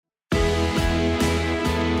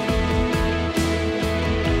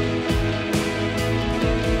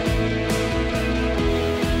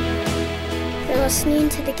listening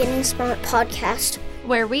to the Getting Smart podcast,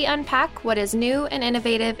 where we unpack what is new and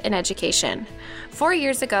innovative in education. 4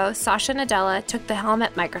 years ago, Satya Nadella took the helm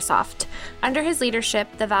at Microsoft. Under his leadership,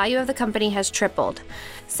 the value of the company has tripled.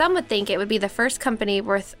 Some would think it would be the first company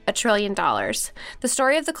worth $1 trillion. The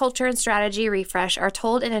story of the culture and strategy refresh are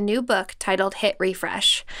told in a new book titled Hit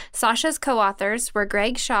Refresh. Satya's co-authors were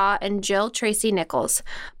Greg Shaw and Jill Tracy Nichols.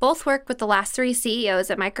 Both worked with the last 3 CEOs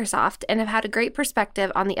at Microsoft and have had a great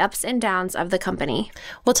perspective on the ups and downs of the company.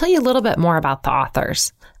 We'll tell you a little bit more about the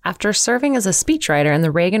authors. After serving as a speechwriter in the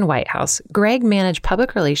Reagan White House, Greg managed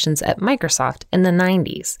public relations at Microsoft in the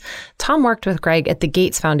 90s. Tom worked with Greg at the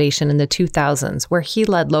Gates Foundation in the 2000s, where he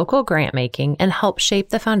led local grant making and helped shape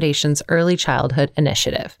the foundation's early childhood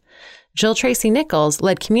initiative. Jill Tracy Nichols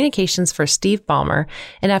led communications for Steve Ballmer,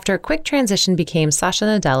 and after a quick transition became Satya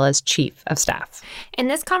Nadella's chief of staff. In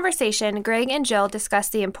this conversation, Greg and Jill discuss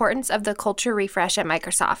the importance of the culture refresh at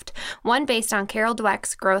Microsoft, one based on Carol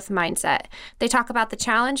Dweck's growth mindset. They talk about the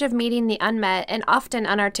challenge of meeting the unmet and often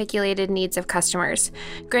unarticulated needs of customers.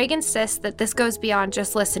 Greg insists that this goes beyond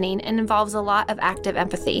just listening and involves a lot of active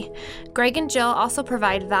empathy. Greg and Jill also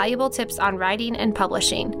provide valuable tips on writing and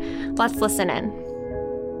publishing. Let's listen in.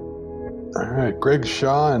 All right, Greg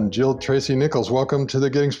Shaw and Jill Tracy Nichols, welcome to the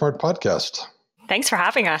Getting Smart podcast. Thanks for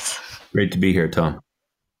having us. Great to be here, Tom.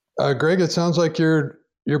 Greg, it sounds like you're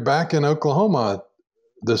back in Oklahoma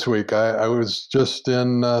this week. I was just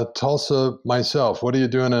in Tulsa myself. What are you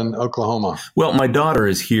doing in Oklahoma? Well, my daughter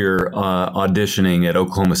is here auditioning at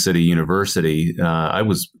Oklahoma City University. I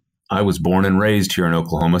was born and raised here in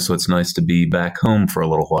Oklahoma, so it's nice to be back home for a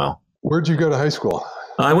little while. Where'd you go to high school?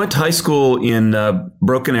 I went to high school in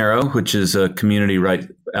Broken Arrow, which is a community right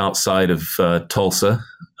outside of Tulsa,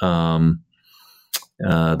 the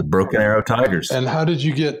Broken Arrow Tigers. And how did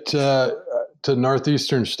you get to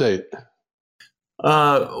Northeastern State?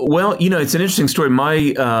 Well, it's an interesting story.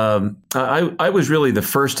 I was really the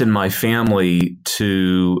first in my family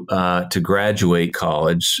to graduate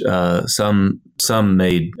college. Some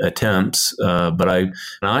made attempts, but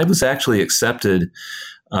I was actually accepted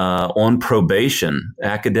on probation,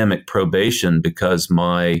 academic probation, because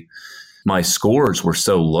my scores were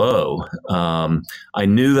so low. I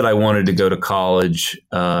knew that I wanted to go to college.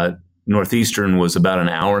 Northeastern was about an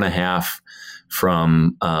hour and a half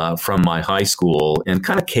from my high school, and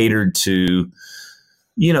kind of catered to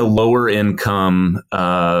lower income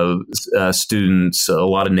students. A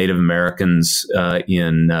lot of Native Americans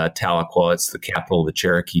in Tahlequah. It's the capital of the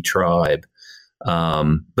Cherokee tribe.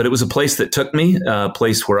 But it was a place that took me, a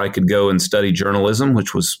place where I could go and study journalism,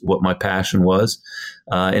 which was what my passion was.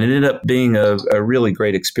 And it ended up being a really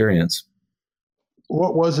great experience.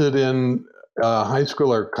 What was it in high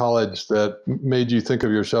school or college that made you think of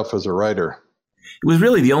yourself as a writer? It was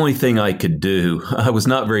really the only thing I could do. I was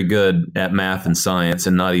not very good at math and science,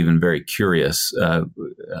 and not even very curious,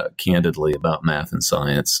 candidly, about math and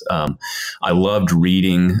science. I loved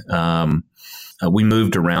reading. We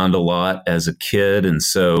moved around a lot as a kid, and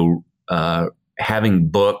so having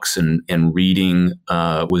books and reading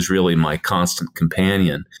was really my constant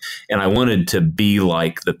companion. And I wanted to be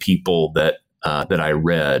like the people that I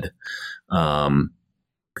read. I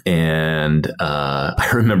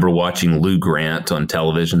remember watching Lou Grant on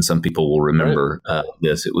television. Some people will remember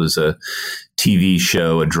this. It was a TV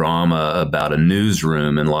show, a drama about a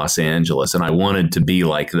newsroom in Los Angeles, and I wanted to be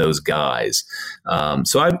like those guys.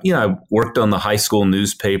 So I worked on the high school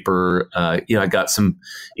newspaper. I got some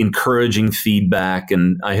encouraging feedback,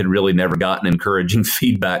 and I had really never gotten encouraging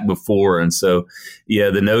feedback before. And so,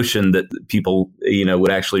 the notion that people,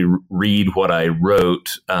 would actually read what I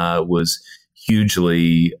wrote was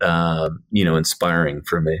hugely, inspiring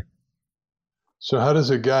for me. So how does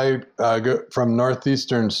a guy go from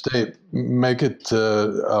Northeastern State make it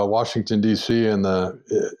to Washington, D.C. and the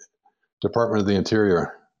Department of the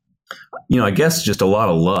Interior? I guess just a lot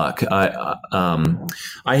of luck.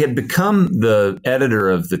 I had become the editor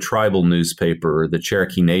of the tribal newspaper, the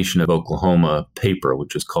Cherokee Nation of Oklahoma paper,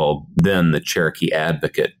 which was called then the Cherokee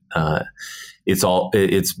Advocate.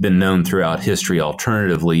 It's been known throughout history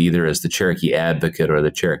alternatively either as the Cherokee Advocate or the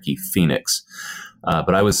Cherokee Phoenix.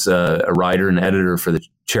 But I was a writer and editor for the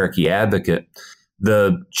Cherokee Advocate.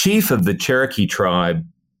 The chief of the Cherokee tribe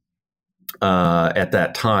at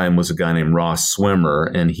that time was a guy named Ross Swimmer,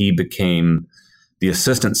 and he became the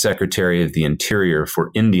Assistant Secretary of the Interior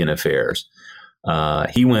for Indian Affairs.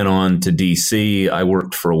 He went on to D.C. I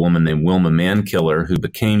worked for a woman named Wilma Mankiller, who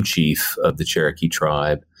became chief of the Cherokee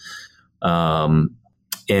tribe.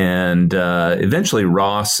 Eventually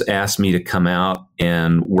Ross asked me to come out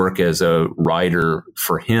and work as a writer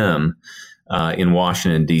for him in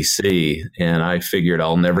Washington, D.C. And I figured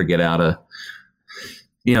I'll never get out of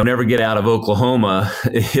never get out of Oklahoma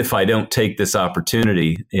if I don't take this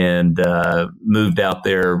opportunity, and moved out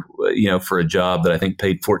there, for a job that I think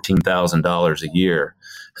paid $14,000 a year.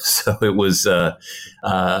 So it was a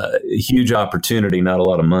huge opportunity, not a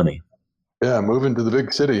lot of money. Yeah, moving to the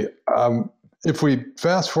big city. If we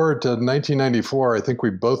fast forward to 1994, I think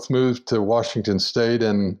we both moved to Washington State,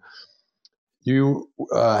 and you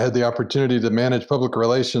had the opportunity to manage public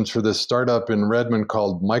relations for this startup in Redmond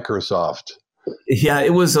called Microsoft. Yeah,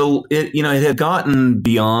 it was it had gotten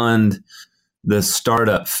beyond the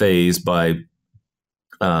startup phase by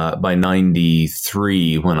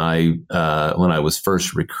 93 when I was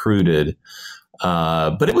first recruited.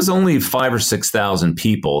 But it was only 5,000 or 6,000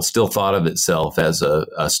 people. Still thought of itself as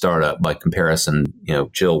a startup by comparison.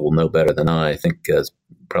 Jill will know better than I think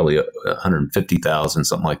probably 150,000,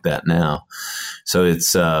 something like that now. So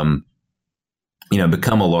it's become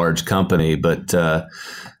a large company, but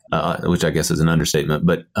which I guess is an understatement.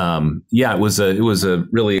 But it was a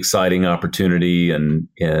really exciting opportunity, and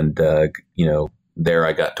there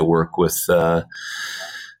I got to work with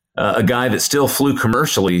a guy that still flew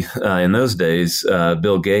commercially in those days,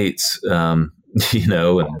 Bill Gates. Right.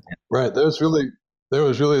 There was really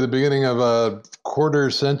the beginning of a quarter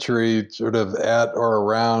century sort of at or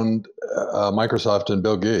around Microsoft and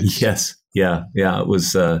Bill Gates. Yes. Yeah. It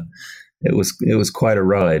was quite a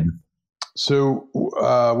ride. So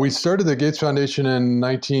we started the Gates Foundation in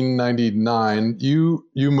 1999. You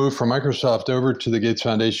moved from Microsoft over to the Gates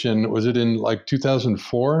Foundation. Was it in like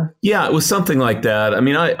 2004? Yeah, it was something like that. I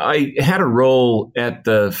mean, I had a role at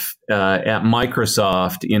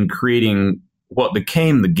Microsoft in creating what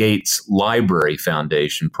became the Gates Library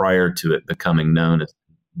Foundation prior to it becoming known as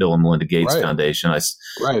Bill and Melinda Gates Foundation. I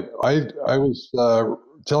was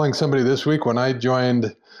telling somebody this week when I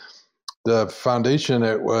joined the foundation,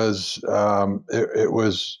 it was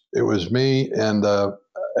me and a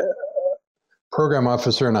program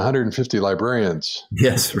officer and 150 librarians.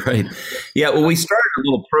 Yes, right. Yeah, well, we started a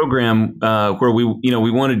little program where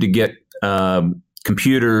we wanted to get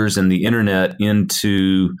computers and the internet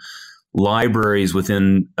into libraries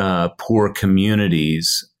within poor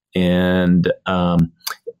communities, and and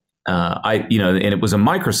it was a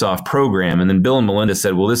Microsoft program. And then Bill and Melinda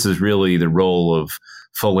said, well, this is really the role of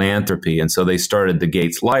philanthropy. And so they started the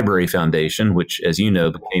Gates Library Foundation, which, as you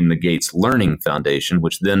know, became the Gates Learning Foundation,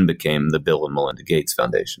 which then became the Bill and Melinda Gates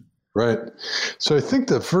Foundation. Right. So I think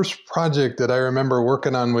the first project that I remember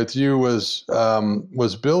working on with you was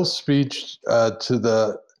Bill's speech to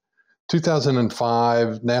the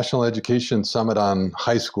 2005 National Education Summit on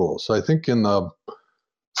high school. So I think in the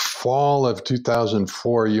fall of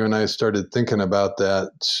 2004, you and I started thinking about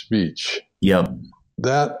that speech. Yep.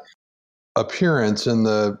 That appearance and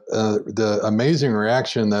the amazing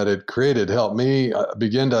reaction that it created helped me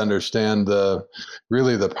begin to understand the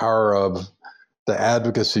power of the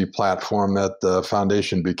advocacy platform that the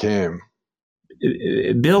foundation became.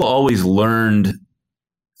 Bill always learned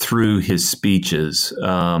through his speeches.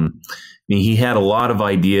 He had a lot of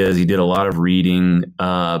ideas. He did a lot of reading,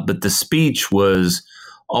 but the speech was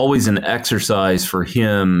always an exercise for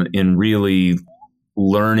him in really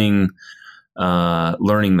learning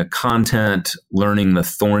the content, learning the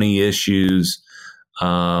thorny issues,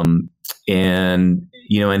 and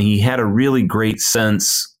he had a really great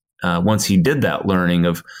sense once he did that learning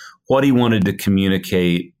of what he wanted to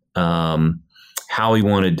communicate, how he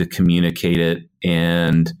wanted to communicate it,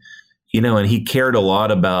 and he cared a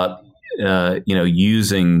lot about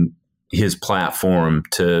using his platform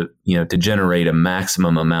to generate a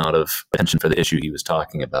maximum amount of attention for the issue he was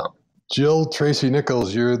talking about. Jill Tracy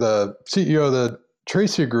Nichols, you're the CEO of the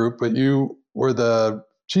Tracy Group, but you were the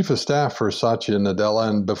chief of staff for Satya Nadella,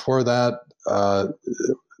 and before that,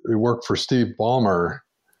 we worked for Steve Ballmer.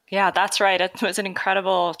 Yeah, that's right. It was an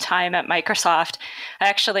incredible time at Microsoft.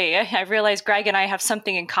 Actually, I realized Greg and I have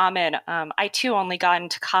something in common. I too only got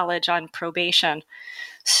into college on probation.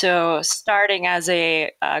 So starting as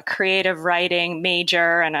a creative writing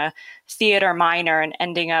major and a theater minor and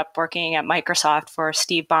ending up working at Microsoft for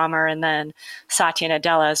Steve Ballmer and then Satya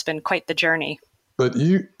Nadella has been quite the journey. But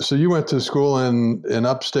you went to school in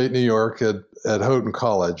upstate New York at Houghton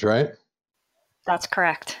College, right? That's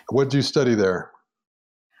correct. What did you study there?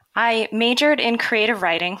 I majored in creative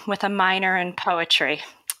writing with a minor in poetry.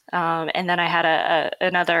 And then I had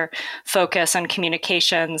another focus on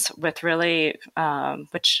communications with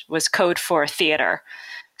which was code for theater.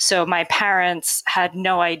 So my parents had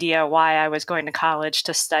no idea why I was going to college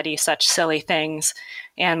to study such silly things.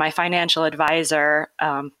 And my financial advisor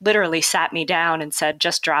literally sat me down and said,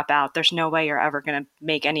 just drop out. There's no way you're ever going to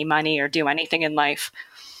make any money or do anything in life.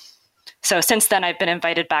 So since then, I've been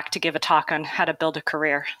invited back to give a talk on how to build a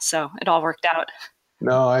career. So it all worked out.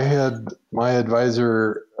 No, I had my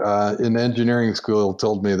advisor in engineering school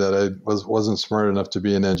told me that I wasn't smart enough to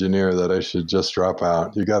be an engineer, that I should just drop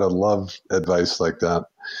out. You got to love advice like that.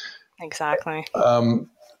 Exactly.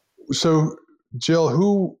 So, Jill,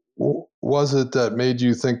 who was it that made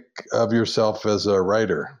you think of yourself as a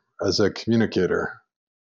writer, as a communicator?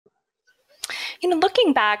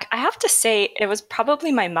 Looking back, I have to say it was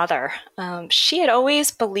probably my mother. She had always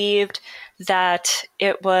believed that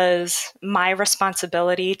it was my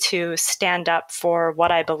responsibility to stand up for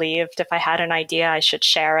what I believed. If I had an idea, I should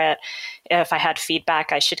share it. If I had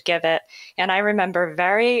feedback, I should give it. And I remember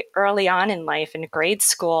very early on in life, in grade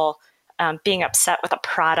school, being upset with a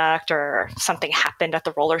product or something happened at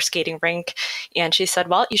the roller skating rink. And she said,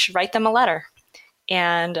 well, you should write them a letter.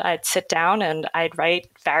 And I'd sit down and I'd write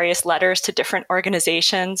various letters to different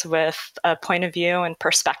organizations with a point of view and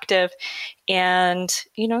perspective. And,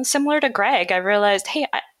 similar to Greg, I realized, hey,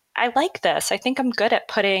 I like this. I think I'm good at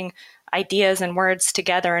putting ideas and words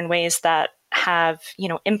together in ways that have,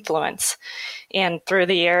 influence. And through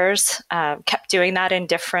the years, kept doing that in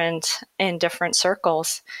different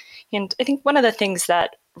circles. And I think one of the things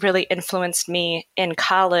that really influenced me in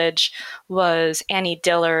college was Annie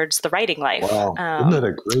Dillard's The Writing Life. Wow. Isn't that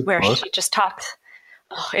a great where book? she just talks,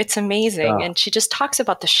 it's amazing. Yeah. And she just talks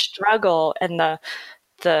about the struggle and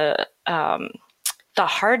the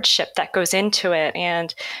hardship that goes into it.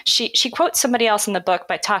 And she quotes somebody else in the book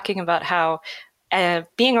by talking about how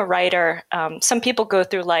being a writer, some people go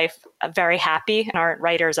through life very happy and aren't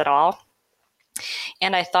writers at all.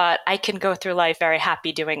 And I thought, I can go through life very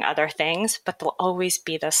happy doing other things, but there'll always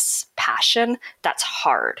be this passion that's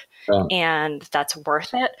hard and that's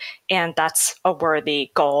worth it. And that's a worthy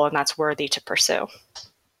goal and that's worthy to pursue.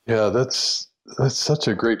 Yeah, that's such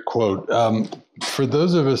a great quote. For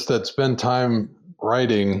those of us that spend time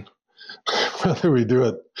writing, whether we do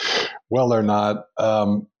it well or not,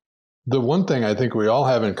 the one thing I think we all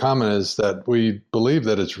have in common is that we believe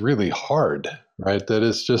that it's really hard, right? That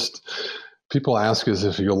it's just... People ask us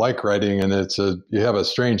if you like writing, and you have a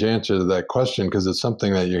strange answer to that question because it's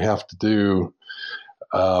something that you have to do,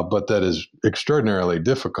 but that is extraordinarily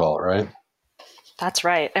difficult, right? That's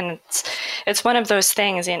right. And it's one of those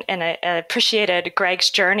things, and I appreciated Greg's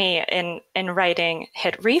journey in writing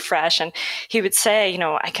Hit Refresh, and he would say,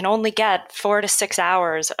 I can only get 4 to 6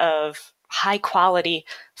 hours of high quality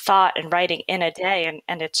thought and writing in a day,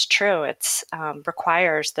 and it's true. It's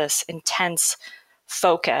requires this intense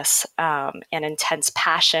focus and intense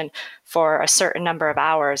passion for a certain number of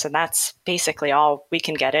hours. And that's basically all we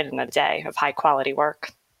can get in a day of high quality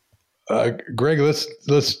work. Greg,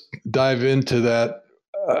 let's dive into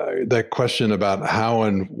that question about how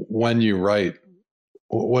and when you write.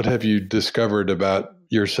 What have you discovered about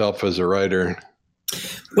yourself as a writer?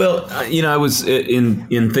 Well, I was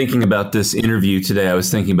in thinking about this interview today. I was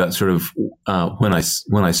thinking about sort of when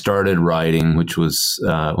I started writing, which was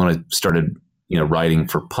when I started writing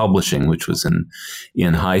for publishing, which was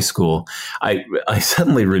in high school. I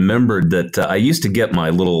suddenly remembered that I used to get my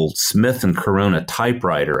little Smith and Corona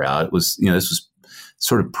typewriter out. It was, this was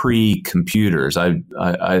sort of pre-computers. I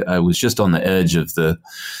was just on the edge of the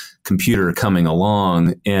computer coming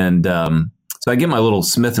along, and so I get my little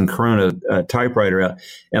Smith and Corona typewriter out,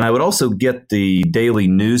 and I would also get the daily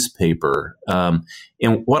newspaper. And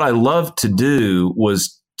what I loved to do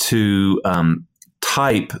was to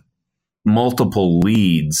type multiple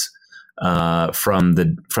leads from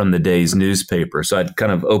the day's newspaper. So I'd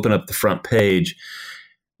kind of open up the front page,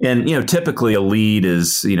 and typically a lead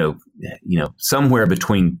is somewhere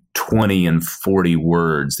between 20 and 40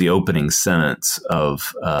 words, the opening sentence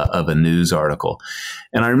of a news article.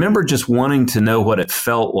 And I remember just wanting to know what it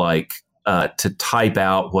felt like to type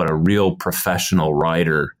out what a real professional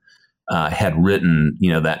writer had written,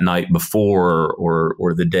 that night before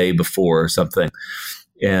or the day before or something.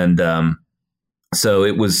 And so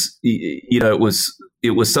it was,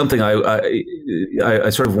 it was something I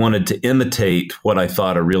sort of wanted to imitate what I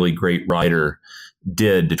thought a really great writer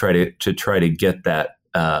did to try to get that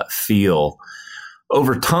feel.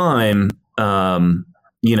 Over time,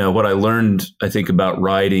 what I learned, I think, about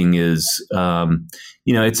writing is,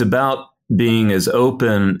 it's about being as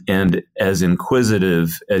open and as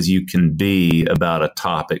inquisitive as you can be about a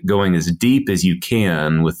topic, going as deep as you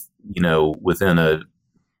can within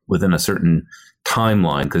a certain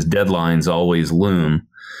timeline, because deadlines always loom.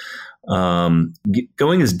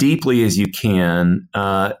 Going as deeply as you can,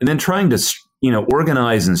 and then trying to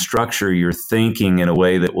organize and structure your thinking in a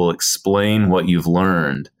way that will explain what you've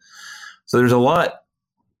learned. So there's a lot,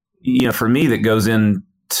 for me, that goes into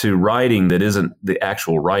to writing that isn't the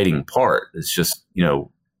actual writing part. It's just,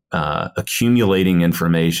 accumulating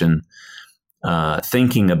information,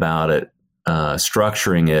 thinking about it,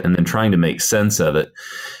 structuring it, and then trying to make sense of it.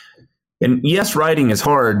 And yes, writing is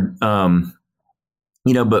hard, but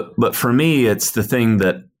for me, it's the thing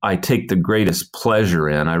that I take the greatest pleasure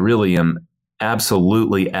in. I really am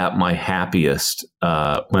absolutely at my happiest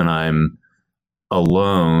when I'm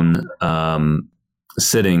alone,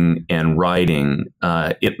 sitting and writing.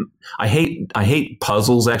 I hate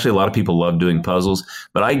puzzles. Actually, a lot of people love doing puzzles,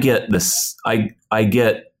 but I get this. I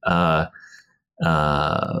get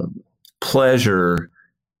pleasure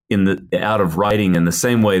out of writing in the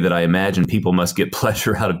same way that I imagine people must get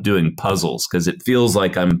pleasure out of doing puzzles, because it feels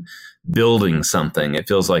like I'm building something. It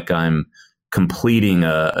feels like I'm completing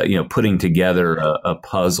putting together a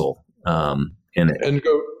puzzle.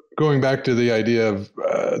 Going back to the idea of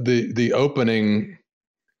the opening,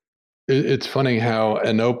 it's funny how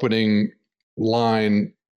an opening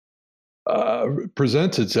line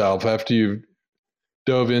presents itself after you've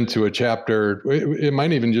dove into a chapter. It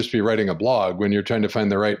might even just be writing a blog when you're trying to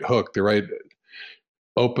find the right hook, the right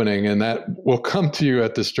opening, and that will come to you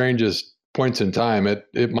at the strangest points in time.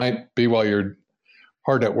 It might be while you're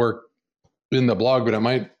hard at work in the blog, but it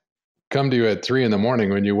might come to you at 3 a.m.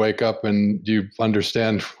 when you wake up and you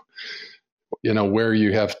understand, where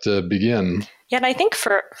you have to begin. Yeah, and I think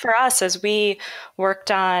for us, as we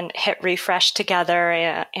worked on Hit Refresh together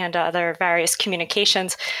and other various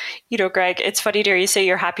communications, Greg, it's funny to hear you say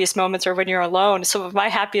your happiest moments are when you're alone. Some of my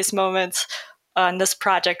happiest moments on this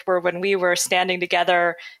project were when we were standing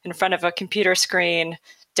together in front of a computer screen,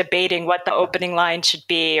 debating what the opening line should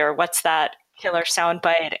be or what's that killer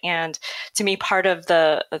soundbite. And to me, part of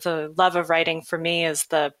the love of writing for me is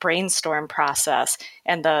the brainstorm process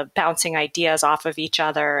and the bouncing ideas off of each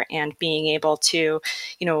other and being able to,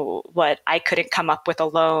 what I couldn't come up with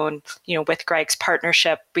alone, with Greg's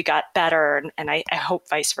partnership, we got better. And I hope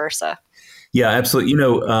vice versa. Yeah, absolutely.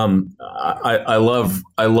 I love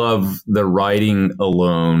the writing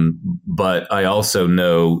alone, but I also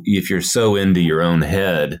know if you're so into your own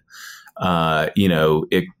head,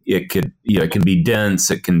 it can be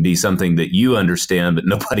dense. It can be something that you understand, but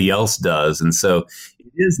nobody else does. And so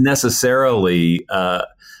it is necessarily a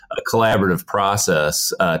collaborative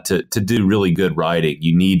process to do really good writing.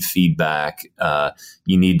 You need feedback.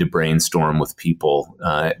 You need to brainstorm with people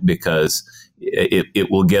because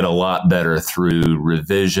it will get a lot better through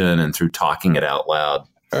revision and through talking it out loud.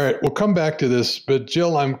 All right, we'll come back to this, but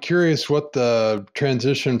Jill, I'm curious what the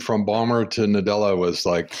transition from Ballmer to Nadella was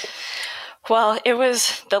like. Well,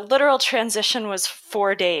 the literal transition was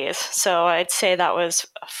 4 days. So I'd say that was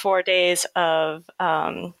 4 days of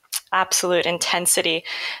absolute intensity.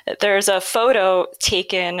 There's a photo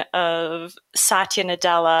taken of Satya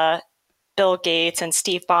Nadella, Bill Gates, and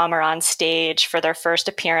Steve Ballmer on stage for their first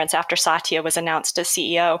appearance after Satya was announced as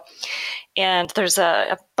CEO. And there's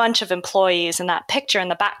a bunch of employees in that picture in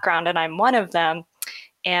the background, and I'm one of them.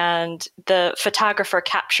 And the photographer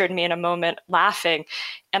captured me in a moment laughing.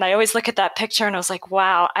 And I always look at that picture and I was like,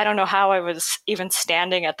 wow, I don't know how I was even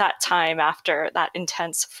standing at that time after that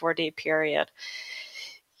intense 4-day period.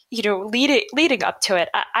 Leading up to it,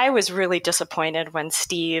 I was really disappointed when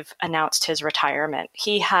Steve announced his retirement.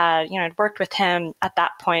 He had, I'd worked with him at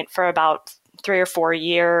that point for about 3 or 4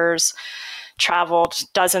 years, traveled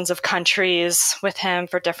dozens of countries with him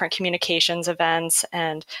for different communications events,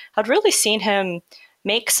 and I'd really seen him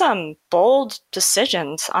make some bold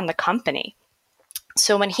decisions on the company.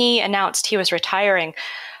 So when he announced he was retiring,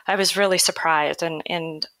 I was really surprised.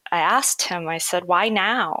 And I asked him, I said, why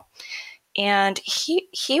now? And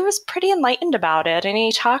he was pretty enlightened about it. And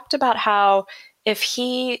he talked about how if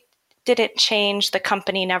he didn't change, the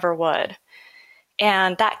company never would.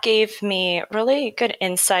 And that gave me really good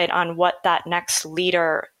insight on what that next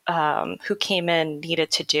leader who came in needed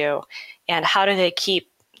to do. And how do they keep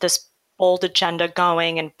this bold agenda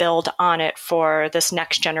going and build on it for this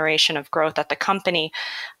next generation of growth at the company,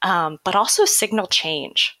 but also signal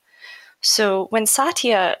change. So when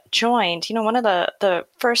Satya joined, one of the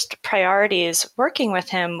first priorities working with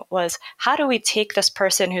him was, how do we take this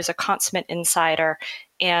person who's a consummate insider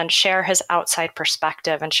and share his outside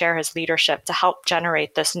perspective and share his leadership to help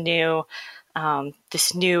generate this new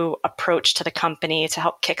approach to the company, to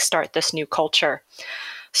help kickstart this new culture.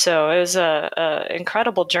 So it was a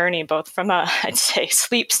incredible journey, both from I'd say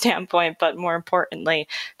sleep standpoint, but more importantly,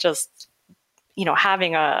 just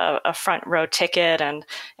having a front row ticket and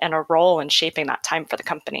a role in shaping that time for the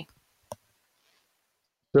company.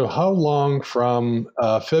 So how long from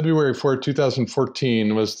February 4,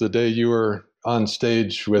 2014 was the day you were on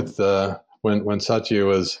stage with when Satya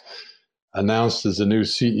was announced as the new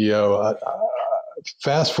CEO.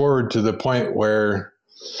 Fast forward to the point where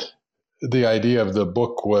the idea of the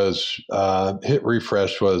book was Hit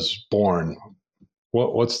Refresh was born.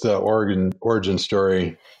 What's the origin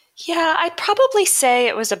story? Yeah, I'd probably say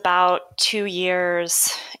it was about 2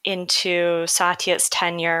 years into Satya's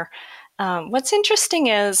tenure. What's interesting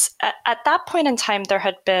is at that point in time, there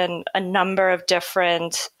had been a number of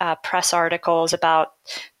different press articles about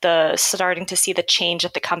starting to see the change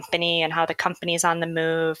at the company and how the company's on the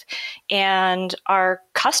move. And our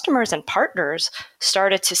customers and partners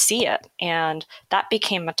started to see it. And that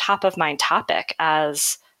became a top of mind topic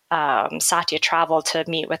as Satya traveled to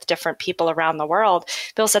meet with different people around the world.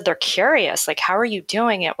 Bill said they're curious, like, how are you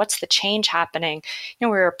doing it? What's the change happening? We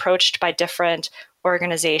were approached by different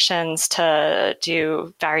organizations to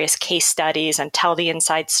do various case studies and tell the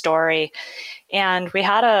inside story. And we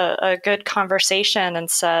had a good conversation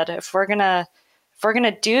and said, if we're gonna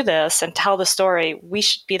do this and tell the story, we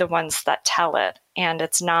should be the ones that tell it. And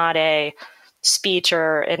it's not a speech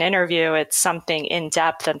or an interview, it's something in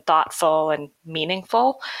depth and thoughtful and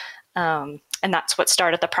meaningful. And that's what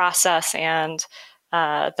started the process. And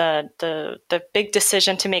the big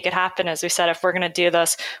decision to make it happen is we said, if we're going to do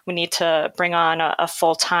this, we need to bring on a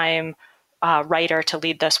full-time writer to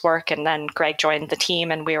lead this work. And then Greg joined the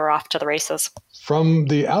team and we were off to the races. From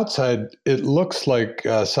the outside, it looks like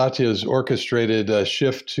Satya's orchestrated a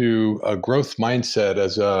shift to a growth mindset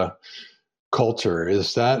as a culture.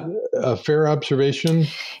 Is that a fair observation?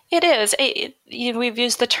 It is. We've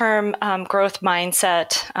used the term growth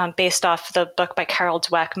mindset based off the book by Carol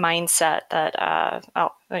Dweck, Mindset,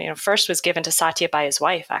 that first was given to Satya by his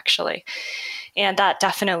wife, actually. And that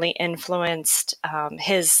definitely influenced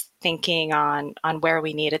his thinking on where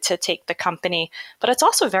we needed to take the company. But it's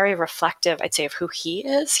also very reflective, I'd say, of who he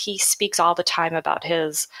is. He speaks all the time about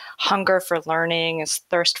his hunger for learning, his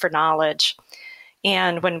thirst for knowledge.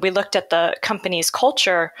 And when we looked at the company's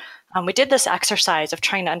culture, we did this exercise of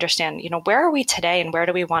trying to understand, where are we today and where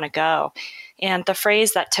do we want to go? And the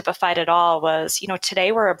phrase that typified it all was,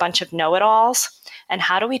 today we're a bunch of know-it-alls, and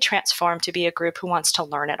how do we transform to be a group who wants to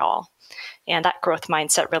learn it all? And that growth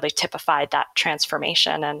mindset really typified that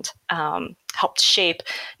transformation and helped shape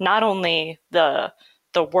not only the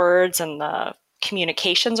words and the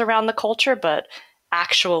communications around the culture, but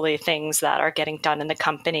actually things that are getting done in the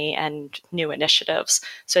company and new initiatives.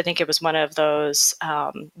 So I think it was one of those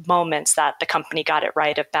moments that the company got it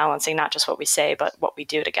right of balancing not just what we say, but what we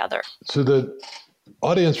do together. So the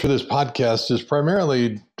audience for this podcast is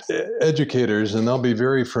primarily educators, and they'll be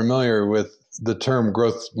very familiar with the term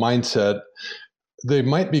growth mindset. They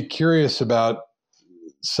might be curious about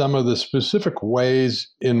some of the specific ways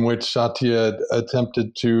in which Satya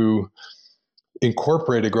attempted to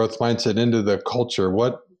incorporate a growth mindset into the culture.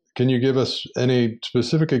 What can you give us any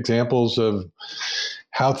specific examples of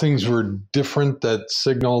how things were different that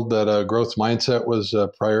signaled that a growth mindset was a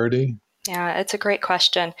priority? Yeah, it's a great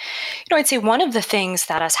question. I'd say one of the things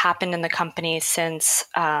that has happened in the company since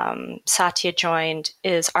Satya joined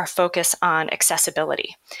is our focus on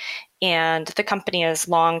accessibility. And the company has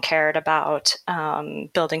long cared about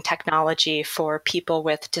building technology for people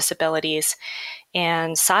with disabilities.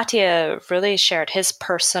 And Satya really shared his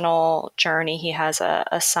personal journey. He has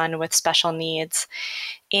a son with special needs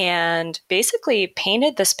and basically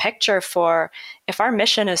painted this picture for, if our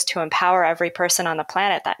mission is to empower every person on the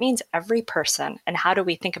planet, that means every person. And how do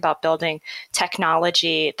we think about building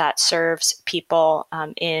technology that serves people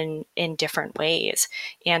in different ways?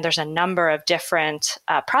 And there's a number of different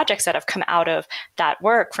projects that have come out of that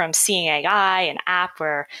work, from Seeing AI, an app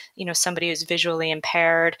where somebody who's visually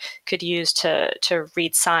impaired could use to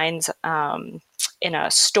read signs in a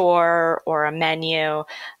store or a menu.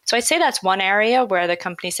 So I'd say that's one area where the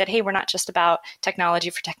company said, hey, we're not just about technology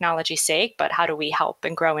for technology's sake, but how do we help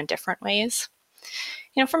and grow in different ways?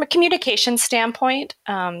 From a communication standpoint,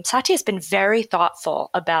 Satya has been very thoughtful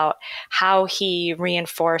about how he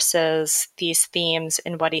reinforces these themes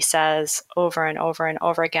in what he says over and over and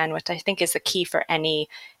over again, which I think is the key for any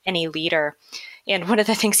leader. And one of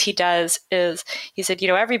the things he does is he said,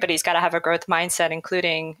 everybody's got to have a growth mindset,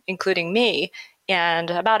 including me. And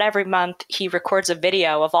about every month, he records a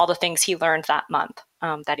video of all the things he learned that month,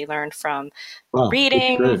 that he learned from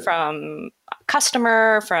reading, from a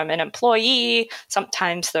customer, from an employee.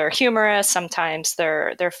 Sometimes they're humorous, sometimes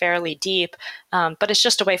they're fairly deep, but it's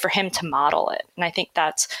just a way for him to model it. And I think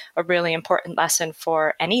that's a really important lesson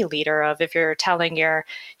for any leader of, if you're telling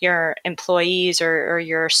your employees or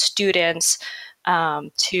your students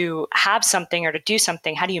to have something or to do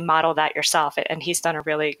something, how do you model that yourself? And he's done a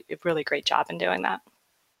really, really great job in doing that.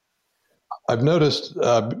 I've noticed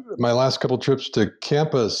my last couple trips to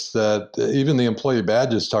campus that even the employee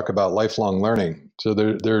badges talk about lifelong learning. So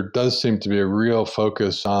there does seem to be a real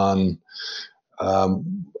focus on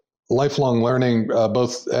lifelong learning,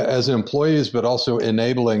 both as employees, but also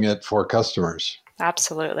enabling it for customers.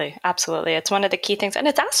 Absolutely. Absolutely. It's one of the key things. And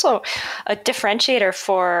it's also a differentiator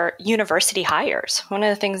for university hires. One of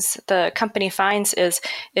the things the company finds is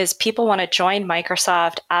people want to join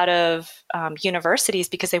Microsoft out of universities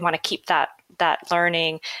because they want to keep that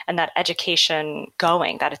learning and that education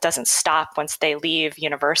going, that it doesn't stop once they leave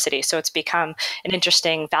university. So it's become an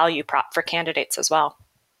interesting value prop for candidates as well.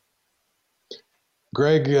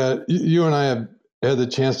 Greg, you and I have had the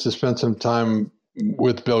chance to spend some time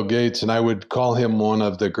with Bill Gates, and I would call him one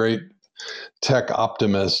of the great tech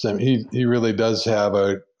optimists. I mean, he really does have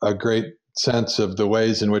a great sense of the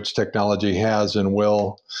ways in which technology has and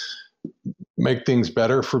will make things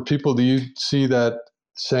better for people. Do you see that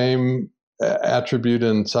same attribute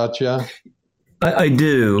in Satya? I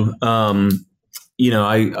do. I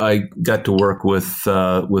got to work with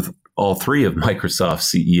all three of Microsoft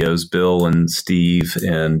CEOs, Bill and Steve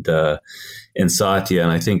and Satya,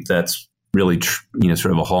 and I think that's really,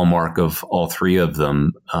 sort of a hallmark of all three of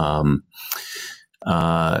them. I've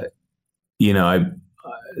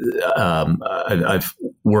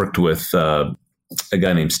worked with a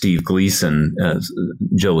guy named Steve Gleason.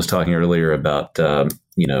 Jill was talking earlier about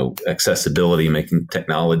accessibility, making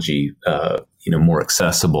technology more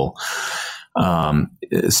accessible.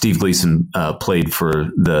 Steve Gleason played for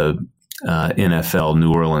the NFL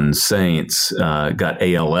New Orleans Saints, got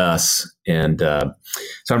ALS. And so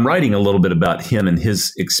I'm writing a little bit about him and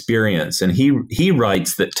his experience. And he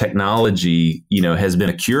writes that technology, has been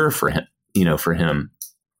a cure for him,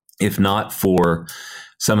 if not for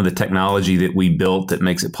some of the technology that we built that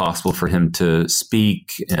makes it possible for him to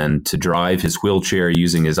speak and to drive his wheelchair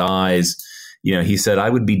using his eyes. He said,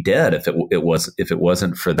 I would be dead if it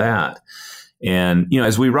wasn't for that. And,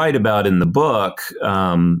 as we write about in the book,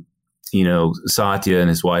 Satya and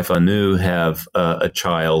his wife Anu have a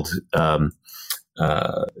child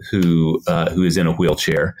who is in a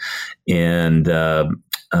wheelchair, and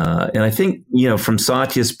I think from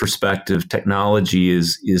Satya's perspective, technology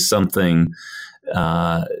is something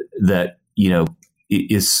that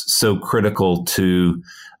is so critical to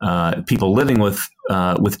people living with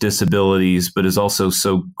disabilities, but is also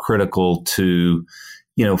so critical to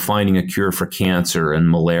finding a cure for cancer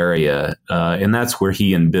and malaria, and that's where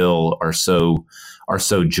he and Bill are so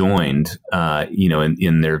joined,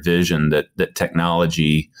 in their vision that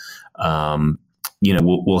technology,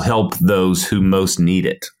 will help those who most need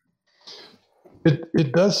it.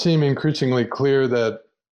 It does seem increasingly clear that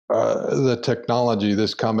the technology,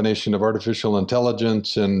 this combination of artificial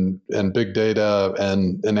intelligence and big data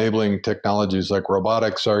and enabling technologies like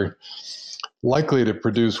robotics, are likely to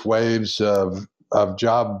produce waves of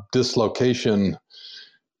job dislocation.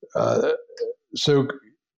 So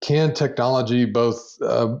can technology both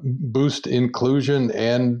boost inclusion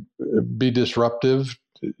and be disruptive?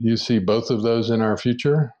 You see both of those in our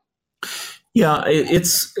future? Yeah,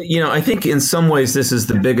 it's, I think in some ways this is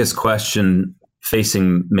the biggest question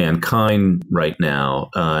facing mankind right now.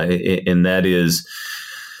 And that is,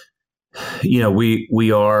 we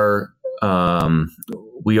are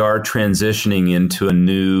transitioning into a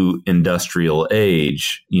new industrial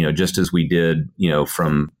age, just as we did,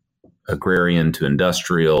 from agrarian to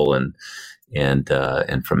industrial and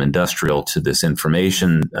from industrial to this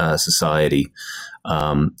information society.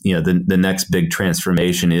 The next big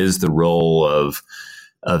transformation is the role of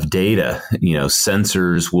data.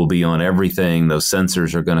 Sensors will be on everything. Those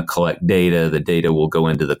sensors are going to collect data. The data will go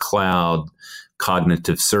into the cloud.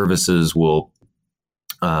 Cognitive services will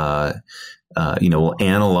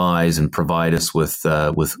analyze and provide us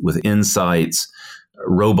with insights.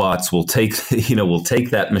 Robots will take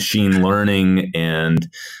that machine learning and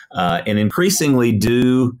increasingly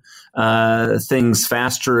do things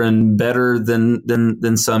faster and better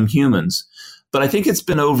than some humans. But I think it's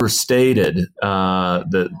been overstated. I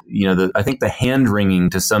think the hand wringing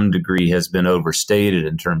to some degree has been overstated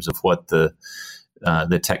in terms of what the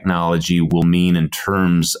technology will mean in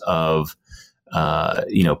terms of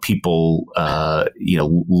people,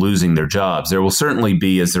 losing their jobs. There will certainly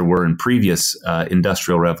be, as there were in previous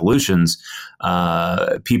industrial revolutions,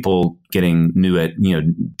 people getting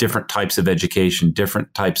different types of education,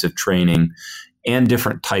 different types of training, and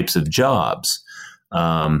different types of jobs.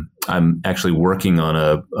 I'm actually working on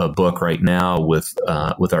a book right now with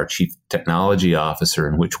our chief technology officer,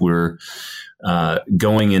 in which we're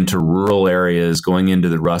going into rural areas, going into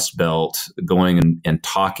the Rust Belt, going and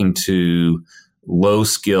talking to low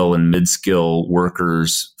skill and mid skill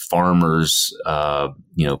workers farmers,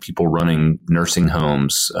 people running nursing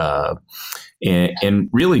homes, and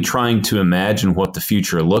really trying to imagine what the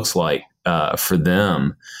future looks like for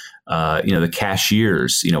them. The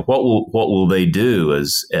cashiers, what will they do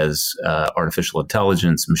as artificial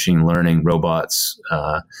intelligence, machine learning, robots,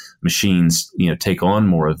 machines, take on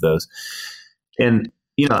more of those. And,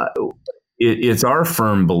 it's our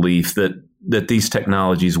firm belief that these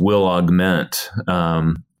technologies will augment,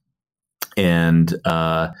 and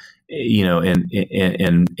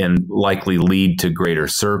likely lead to greater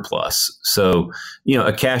surplus. So,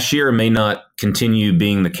 a cashier may not continue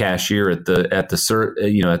being the cashier at the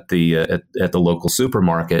local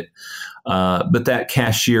supermarket, but that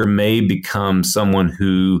cashier may become someone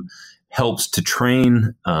who helps to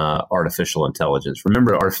train artificial intelligence.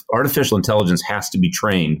 Remember, artificial intelligence has to be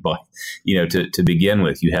trained by, to begin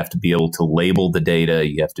with. You have to be able to label the data.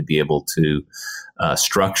 You have to be able to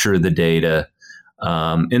structure the data.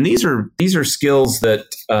 And these are skills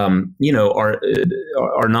that are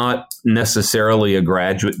not necessarily a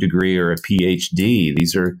graduate degree or a PhD.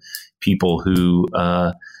 These are people who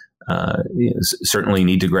certainly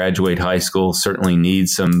need to graduate high school, certainly need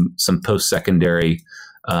some post-secondary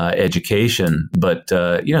education. But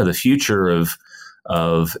the future of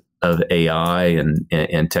AI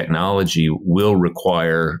and technology will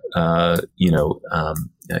require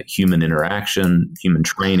human interaction, human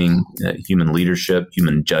training, human leadership,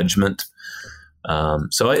 human judgment.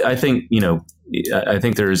 So I think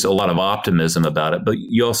there's a lot of optimism about it, but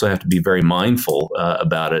you also have to be very mindful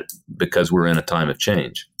about it because we're in a time of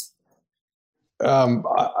change. I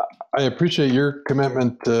appreciate your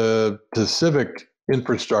commitment to civic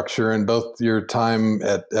infrastructure and both your time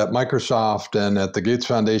at Microsoft and at the Gates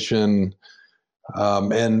Foundation,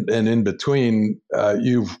 and in between,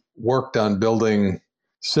 you've worked on building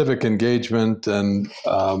civic engagement and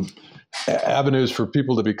avenues for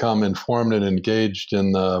people to become informed and engaged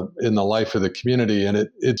in the life of the community. And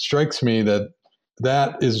it strikes me that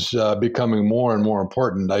is becoming more and more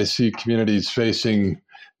important. I see communities facing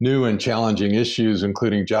new and challenging issues,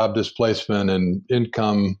 including job displacement and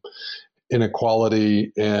income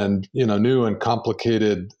inequality, and new and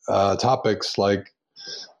complicated topics like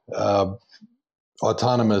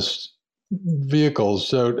autonomous vehicles.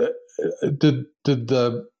 So, did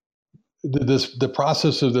the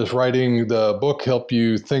process of this writing the book help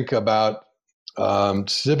you think about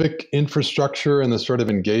civic infrastructure and the sort of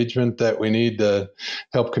engagement that we need to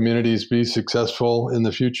help communities be successful in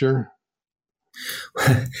the future?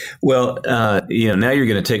 Well, now you're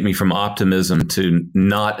going to take me from optimism to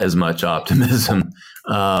not as much optimism.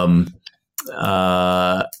 I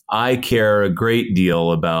care a great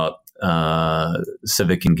deal about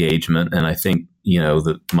civic engagement, and I think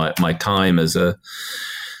that my time as a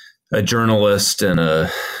journalist and a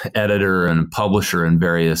editor and publisher in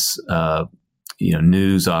various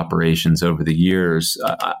news operations over the years,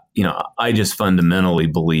 I just fundamentally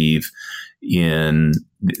believe in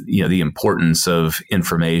the importance of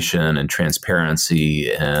information and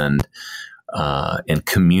transparency and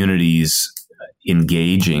communities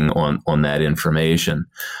engaging on that information.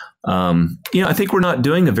 I think we're not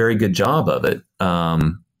doing a very good job of it.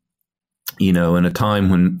 In a time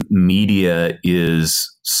when media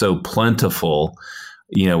is so plentiful,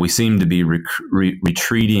 we seem to be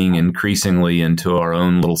retreating increasingly into our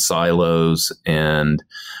own little silos, and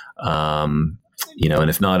and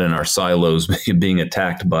if not in our silos, being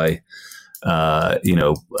attacked by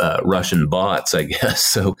Russian bots, I guess.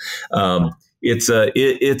 So it's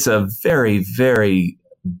a very, very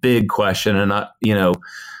big question, and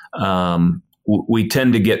we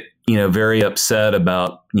tend to get very upset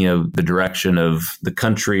about the direction of the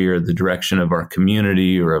country or the direction of our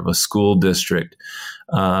community or of a school district,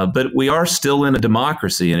 but we are still in a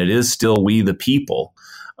democracy, and it is still we the people.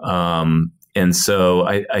 And so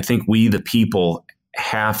I think we the people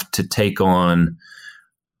have to take on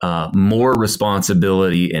more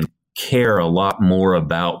responsibility and care a lot more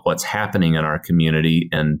about what's happening in our community,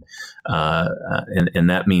 and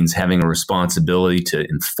that means having a responsibility to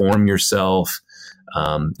inform yourself.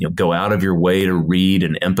 Go out of your way to read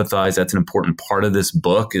and empathize. That's an important part of this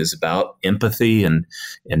book, is about empathy and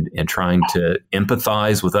trying to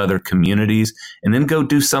empathize with other communities, and then go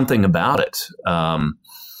do something about it.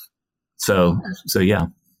 So yeah.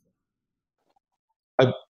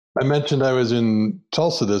 I mentioned I was in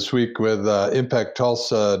Tulsa this week with Impact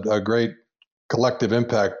Tulsa, a great collective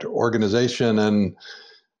impact organization, and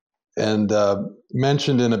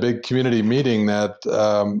mentioned in a big community meeting that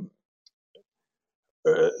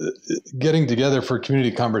getting together for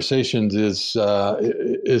community conversations is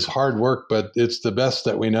hard work, but it's the best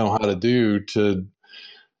that we know how to do to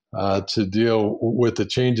to deal with the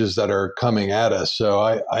changes that are coming at us. So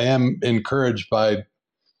I am encouraged by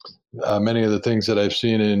many of the things that I've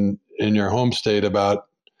seen in your home state about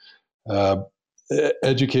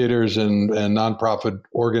educators and nonprofit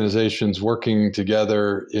organizations working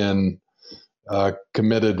together in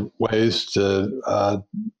committed ways to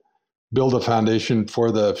build a foundation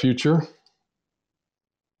for the future.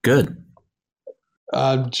 Good.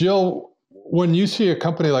 Jill, when you see a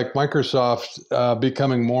company like Microsoft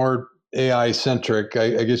becoming more AI centric,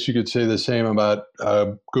 I guess you could say the same about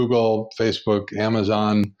Google, Facebook,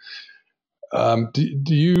 Amazon.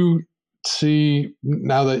 Do you see,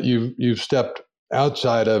 now that you've stepped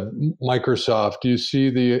outside of Microsoft, do you see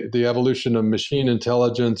the evolution of machine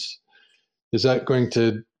intelligence? Is that going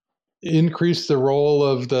to increase the role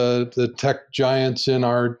of the tech giants in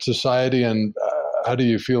our society? And how do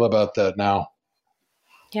you feel about that now?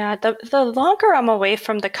 Yeah, the longer I'm away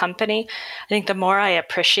from the company, I think the more I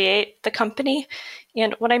appreciate the company.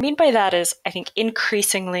 And what I mean by that is I think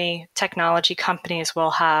increasingly technology companies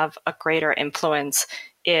will have a greater influence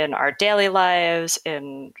in our daily lives,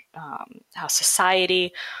 in how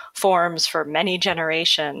society forms for many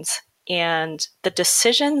generations. And the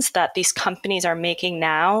decisions that these companies are making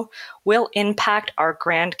now will impact our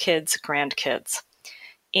grandkids.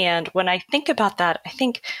 And when I think about that, I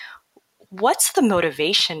think, what's the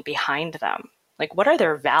motivation behind them? Like, what are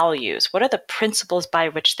their values? What are the principles by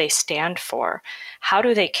which they stand for? How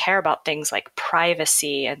do they care about things like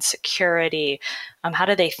privacy and security? How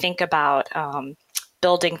do they think about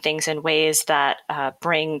building things in ways that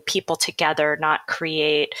bring people together, not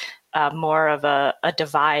create more of a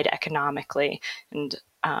divide economically? And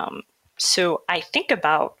so I think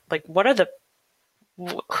about, like,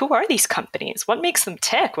 who are these companies? What makes them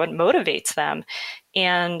tick? What motivates them?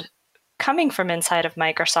 And coming from inside of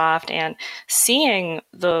Microsoft and seeing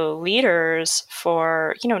the leaders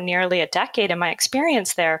for, nearly a decade in my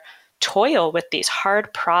experience there, toil with these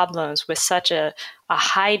hard problems with such a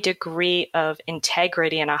high degree of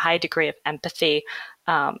integrity and a high degree of empathy,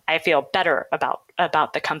 I feel better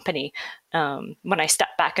about the company. When I step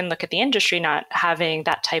back and look at the industry, not having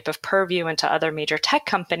that type of purview into other major tech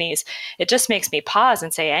companies, it just makes me pause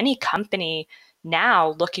and say, any company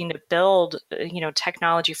now looking to build,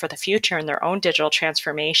 technology for the future and their own digital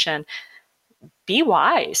transformation, be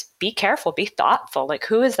wise, be careful, be thoughtful. Like,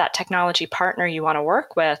 who is that technology partner you want to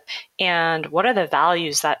work with, and what are the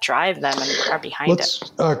values that drive them and are behind it?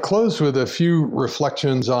 Let's close with a few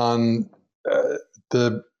reflections on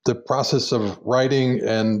the process of writing,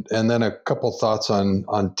 and then a couple thoughts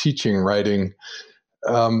on teaching writing.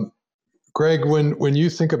 Greg, when you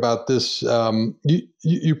think about this,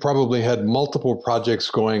 you probably had multiple projects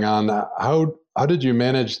going on. How did you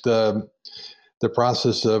manage the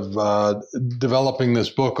process of developing this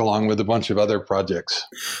book along with a bunch of other projects?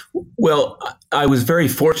 Well, I was very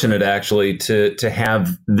fortunate, actually, to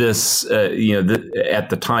have this, at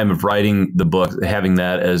the time of writing the book, having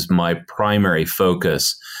that as my primary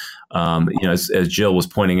focus. As Jill was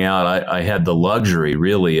pointing out, I had the luxury,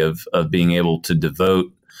 really, of being able to devote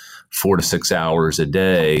 4 to 6 hours a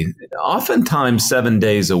day, oftentimes 7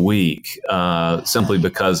 days a week, simply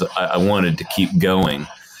because I wanted to keep going.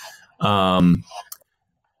 During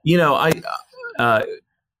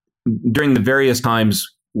the various times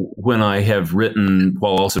when I have written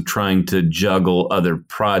while also trying to juggle other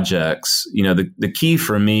projects, the key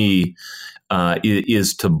for me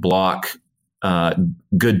is to block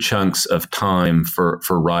good chunks of time for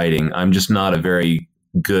writing. I'm just not a very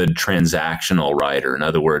good transactional writer. In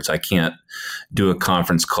other words, I can't do a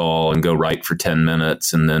conference call and go write for 10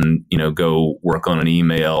 minutes and then, go work on an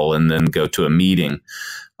email and then go to a meeting.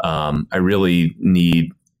 I really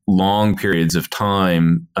need long periods of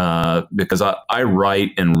time because I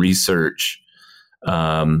write and research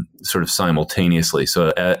sort of simultaneously. So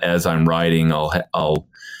as I'm writing, I'll have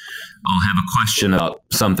a question about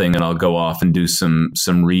something and I'll go off and do some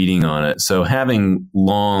reading on it. So having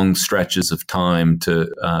long stretches of time to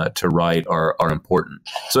write are important.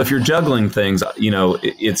 So if you're juggling things,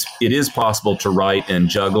 it is possible to write and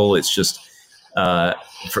juggle. It's just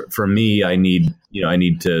for me, I need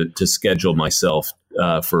to schedule myself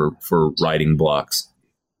for writing blocks.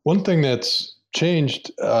 One thing that's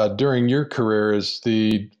changed during your career is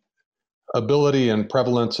the ability and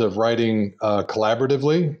prevalence of writing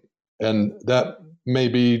collaboratively. And that may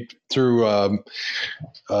be through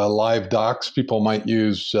live docs. People might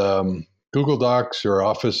use Google Docs or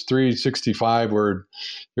Office 365, where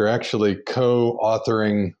you're actually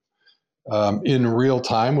co-authoring in real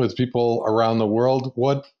time with people around the world.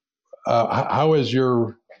 How has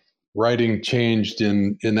your writing changed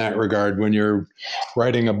in that regard when you're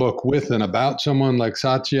writing a book with and about someone like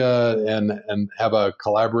Satya and have a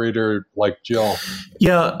collaborator like Jill?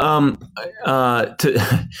 Yeah,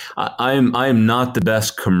 I am not the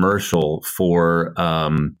best commercial for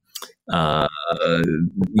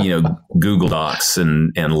Google Docs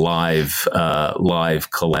and live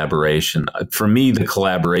collaboration. For me, the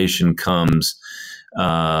collaboration comes.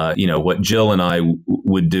 What Jill and I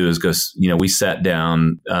would do is go. We sat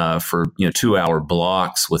down for 2-hour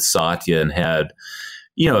blocks with Satya and had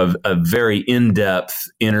a very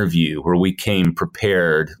in-depth interview where we came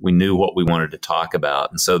prepared. We knew what we wanted to talk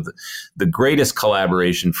about, and so the greatest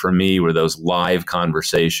collaboration for me were those live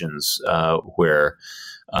conversations where.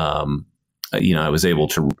 I was able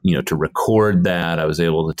to record that. I was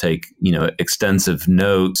able to take extensive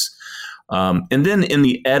notes. And then in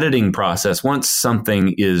the editing process, once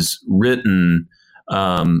something is written,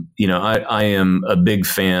 I am a big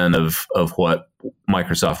fan of what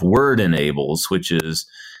Microsoft Word enables, which is,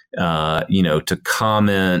 to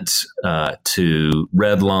comment, to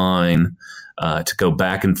redline, to go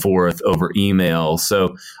back and forth over email.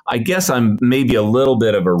 So I guess I'm maybe a little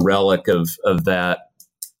bit of a relic of that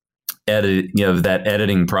that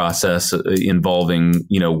editing process involving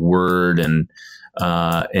Word and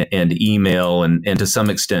email and to some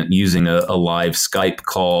extent using a live Skype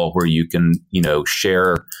call where you can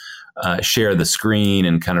share the screen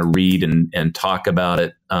and kind of read and talk about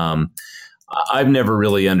it. I've never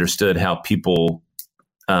really understood how people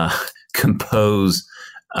compose.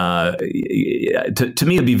 To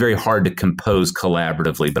me, it'd be very hard to compose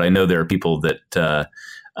collaboratively, but I know there are people that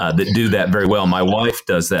do that very well. My wife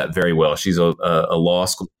does that very well. She's a law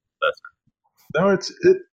school professor. No,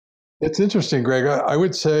 it's interesting, Greg. I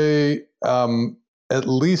would say at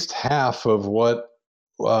least half of what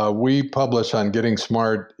we publish on Getting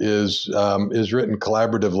Smart is written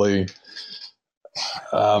collaboratively,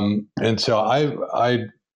 and so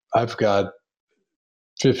I've got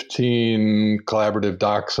 15 collaborative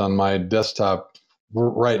docs on my desktop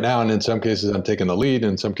right now, and in some cases I'm taking the lead,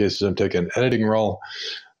 in some cases I'm taking an editing role.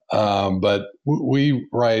 But we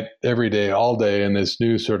write every day, all day in this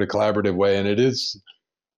new sort of collaborative way, and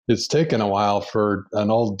it's taken a while for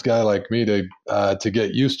an old guy like me to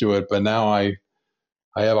get used to it. But now I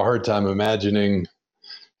have a hard time imagining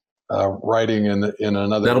writing in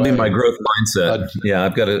another. That'll way. be my growth mindset.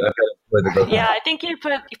 I've got to play the growth. Yeah, I think you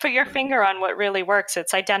put your finger on what really works.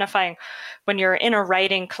 It's identifying when you're in a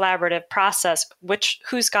writing collaborative process,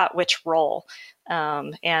 who's got which role.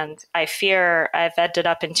 And I fear I've ended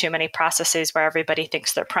up in too many processes where everybody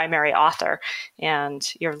thinks they're primary author, and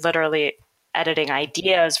you're literally editing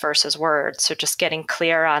ideas versus words. So just getting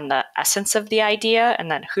clear on the essence of the idea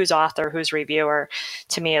and then who's author, who's reviewer,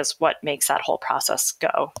 to me is what makes that whole process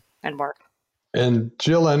go and work. And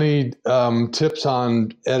Jill, any tips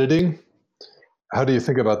on editing? How do you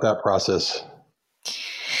think about that process?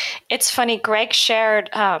 It's funny, Greg shared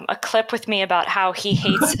a clip with me about how he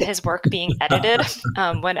hates his work being edited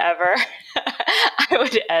whenever I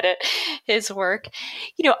would edit his work.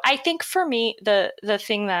 I think for me, the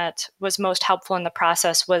thing that was most helpful in the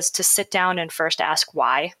process was to sit down and first ask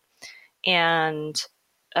why, and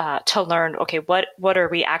to learn, okay, what are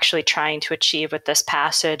we actually trying to achieve with this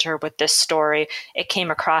passage or with this story? It came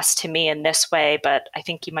across to me in this way, but I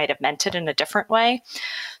think you might have meant it in a different way.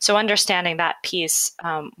 So understanding that piece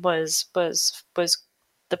was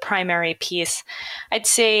the primary piece. I'd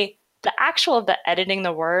say the editing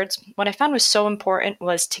the words, what I found was so important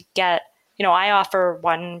was to get, I offer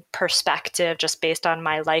one perspective just based on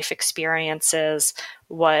my life experiences,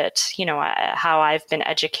 how I've been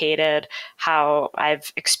educated, how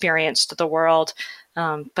I've experienced the world.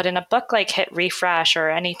 But in a book like Hit Refresh or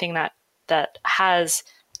anything that has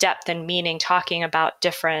depth and meaning, talking about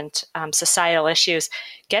different societal issues,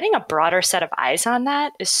 getting a broader set of eyes on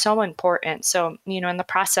that is so important. So, in the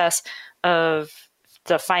process of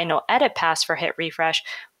the final edit pass for Hit Refresh,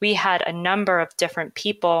 we had a number of different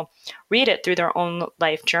people read it through their own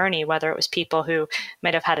life journey, whether it was people who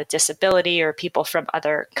might have had a disability or people from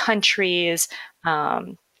other countries,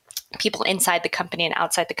 people inside the company and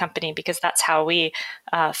outside the company, because that's how we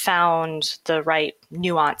found the right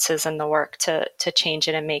nuances in the work to change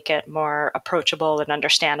it and make it more approachable and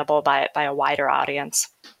understandable by a wider audience.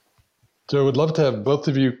 So I would love to have both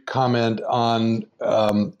of you comment on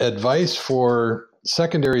advice for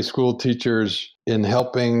secondary school teachers in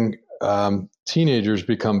helping teenagers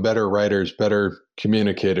become better writers, better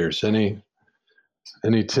communicators. Any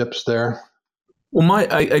tips there? Well,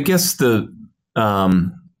 I guess the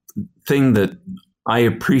thing that I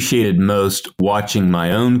appreciated most watching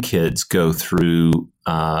my own kids go through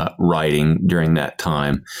writing during that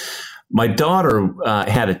time. My daughter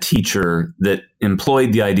had a teacher that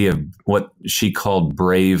employed the idea of what she called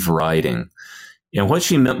brave writing. And what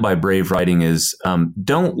she meant by brave writing is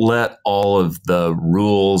don't let all of the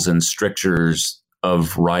rules and strictures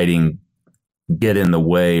of writing get in the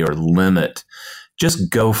way or limit.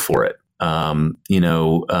 Just go for it.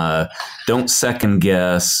 Don't second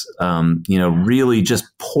guess. Really just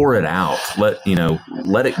pour it out.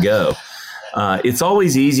 Let it go. It's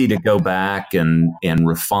always easy to go back and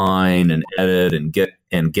refine and edit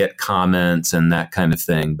and get comments and that kind of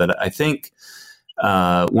thing. But I think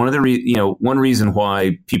one reason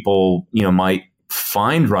why people might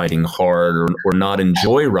find writing hard or not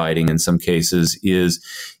enjoy writing in some cases is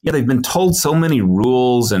they've been told so many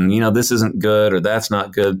rules and this isn't good or that's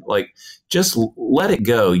not good. Like, just let it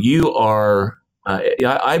go. You are.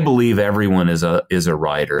 I believe everyone is a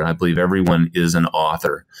writer, and I believe everyone is an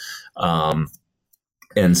author.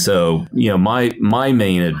 And so, my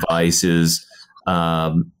main advice is,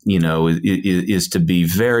 is to be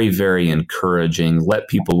very, very encouraging. Let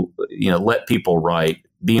people write,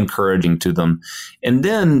 be encouraging to them, and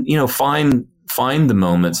then, find the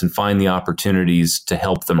moments and find the opportunities to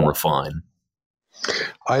help them refine.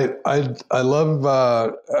 I love,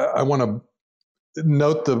 I want to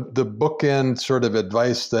note the bookend sort of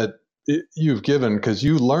advice that you've given, because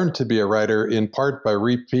you learned to be a writer in part by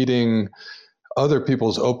repeating other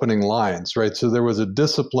people's opening lines, right? So there was a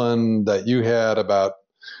discipline that you had about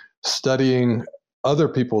studying other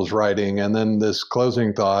people's writing, and then this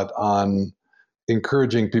closing thought on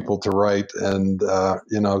encouraging people to write and,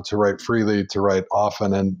 to write freely, to write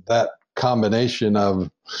often. And that combination of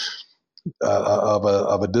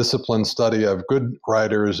a disciplined study of good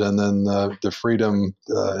writers and then the freedom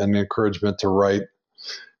and encouragement to write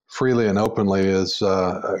freely and openly is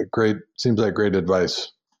seems like great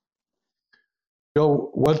advice. Joe,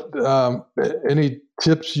 what any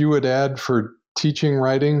tips you would add for teaching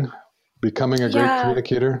writing, becoming a great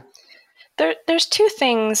communicator? There's two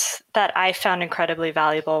things that I found incredibly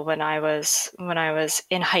valuable when I was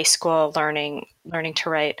in high school learning to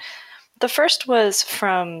write. The first was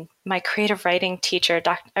from my creative writing teacher,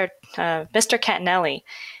 Mr. Cantanelli.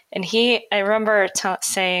 And I remember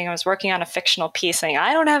saying, I was working on a fictional piece, saying,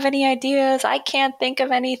 I don't have any ideas. I can't think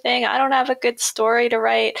of anything. I don't have a good story to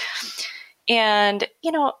write. And,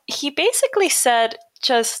 he basically said,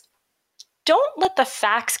 just don't let the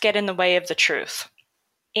facts get in the way of the truth.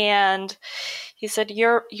 And he said,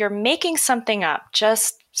 you're making something up.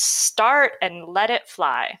 Just start and let it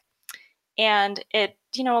fly. And it,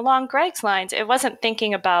 along Greg's lines, it wasn't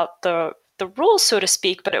thinking about the rules, so to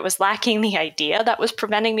speak, but it was lacking the idea that was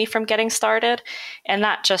preventing me from getting started. And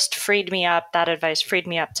that just freed me up. That advice freed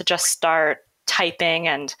me up to just start typing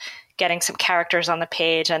and getting some characters on the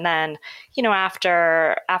page. And then,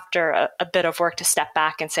 after a bit of work, to step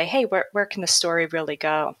back and say, hey, where can the story really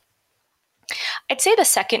go? I'd say the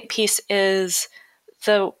second piece is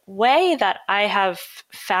the way that I have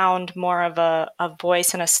found more of a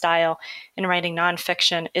voice and a style in writing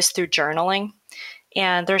nonfiction is through journaling.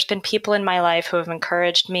 And there's been people in my life who have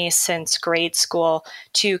encouraged me since grade school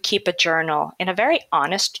to keep a journal, in a very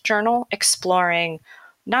honest journal, exploring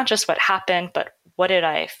not just what happened, but what did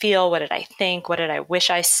I feel? What did I think? What did I wish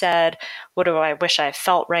I said? What do I wish I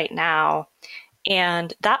felt right now?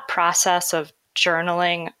 And that process of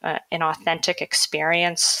journaling an authentic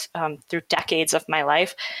experience through decades of my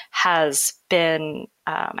life has been,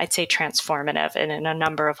 I'd say, transformative in a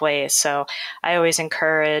number of ways. So I always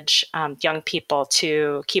encourage young people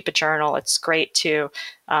to keep a journal. It's great to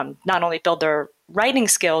not only build their writing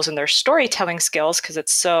skills and their storytelling skills, because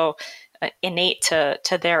it's so innate to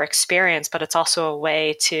their experience, but it's also a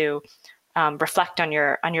way to reflect on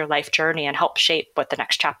your life journey and help shape what the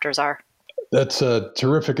next chapters are. That's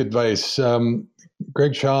terrific advice.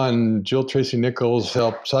 Greg Shaw and Jill Tracy Nichols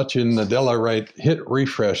helped Satya Nadella write Hit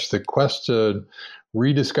Refresh, the quest to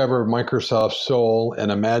rediscover Microsoft's soul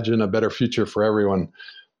and imagine a better future for everyone.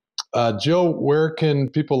 Jill, where can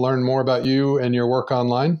people learn more about you and your work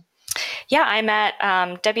online? Yeah, I'm at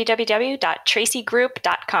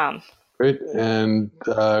www.tracygroup.com. Great. And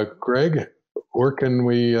Greg, where can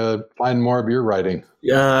we find more of your writing?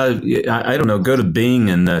 I don't know. Go to Bing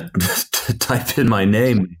and type in my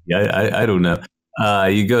name. I don't know.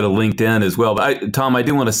 You go to LinkedIn as well. But Tom, I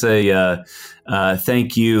do want to say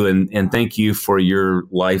thank you and thank you for your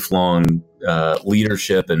lifelong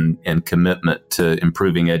leadership and commitment to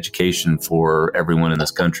improving education for everyone in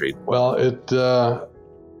this country. Well,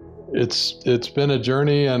 it's been a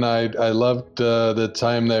journey, and I loved the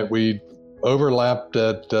time that we overlapped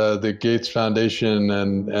at the Gates Foundation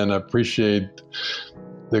and appreciate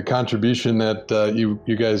the contribution that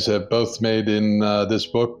you guys have both made in this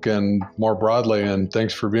book and more broadly. And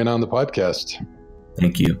thanks for being on the podcast.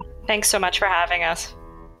 Thank you. Thanks so much for having us.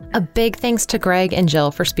 A big thanks to Greg and Jill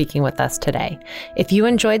for speaking with us today. If you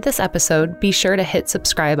enjoyed this episode, be sure to hit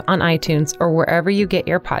subscribe on iTunes or wherever you get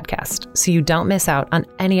your podcast so you don't miss out on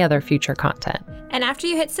any other future content. And after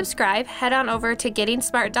you hit subscribe, head on over to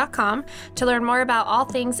gettingsmart.com to learn more about all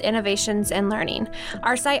things innovations and learning.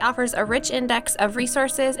 Our site offers a rich index of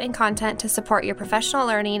resources and content to support your professional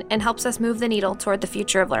learning and helps us move the needle toward the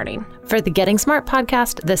future of learning. For the Getting Smart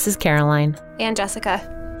podcast, this is Caroline and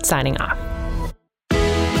Jessica, signing off.